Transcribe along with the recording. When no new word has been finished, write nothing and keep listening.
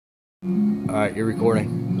Alright, you're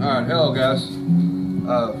recording. Alright, hello guys.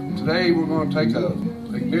 Today we're going to take a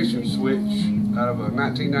ignition switch out of a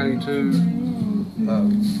 1992,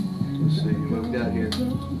 let's see what we got here,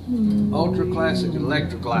 Ultra Classic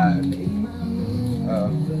Electroglide.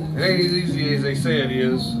 It ain't as easy as they say it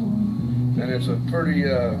is, and it's a pretty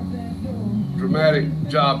dramatic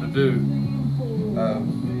job to do.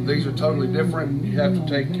 These are totally different. You have to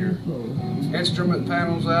take your instrument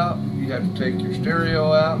panels out, you have to take your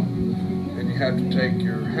stereo out, and you have to take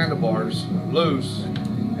your handlebars loose.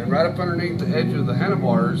 And right up underneath the edge of the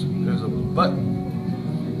handlebars there's a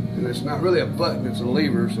button. And it's not really a button, it's a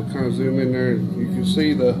lever, so kind of zoom in there and you can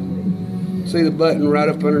see the button right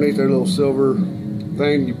up underneath that little silver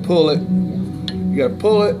thing. You pull it, you gotta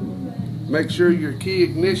pull it, make sure your key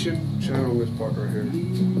ignition, shine on this part right here.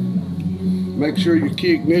 Make sure your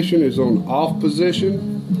key ignition is on off position.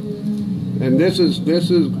 And this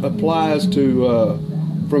applies to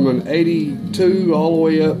from an 82 all the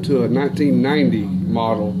way up to a 1990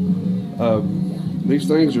 model. These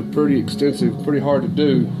things are pretty extensive, pretty hard to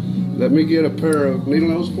do. Let me get a pair of needle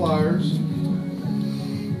nose pliers.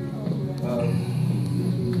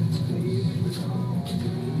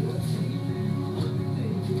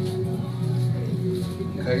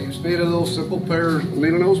 Okay, you just need a little simple pair of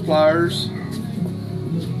needle nose pliers.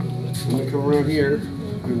 Let me come around here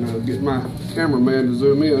and get my cameraman to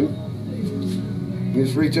zoom in.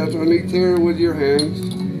 Just reach out underneath there with your hands.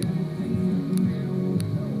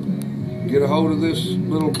 Get a hold of this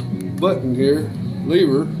little button here,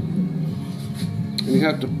 lever, and you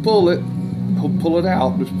have to pull it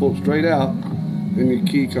out, just pull it straight out, and your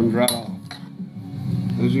key comes right off.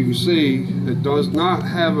 As you can see, it does not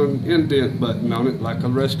have an indent button on it like the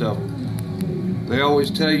rest of them. They always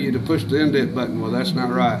tell you to push the indent button. Well, that's not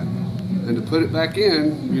right. And to put it back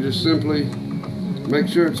in, you just simply make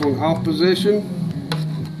sure it's on off position.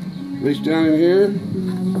 Reach down in here,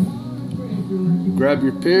 grab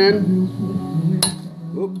your pin,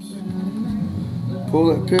 oops, pull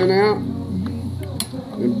that pin out,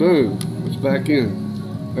 and boom, it's back in.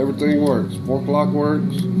 Everything works. Fork lock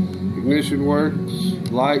works, ignition works,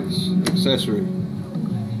 lights, accessory.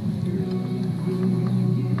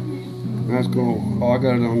 That's cool. Oh, I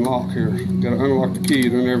got it on lock here. Got to unlock the key,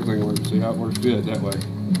 then everything works. See how it works good that way.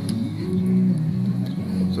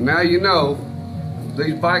 So now you know.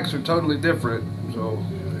 These bikes are totally different, so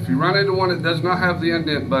if you run into one that does not have the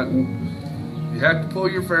indent button, you have to pull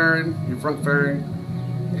your fairing, your front fairing,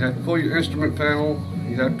 you have to pull your instrument panel,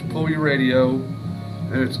 you have to pull your radio,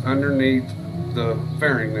 and it's underneath the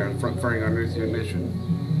fairing there, the front fairing underneath the ignition.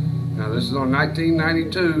 Now this is on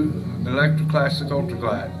 1992 Electra Classic Ultra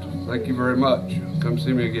Glide. Thank you very much. Come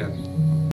see me again.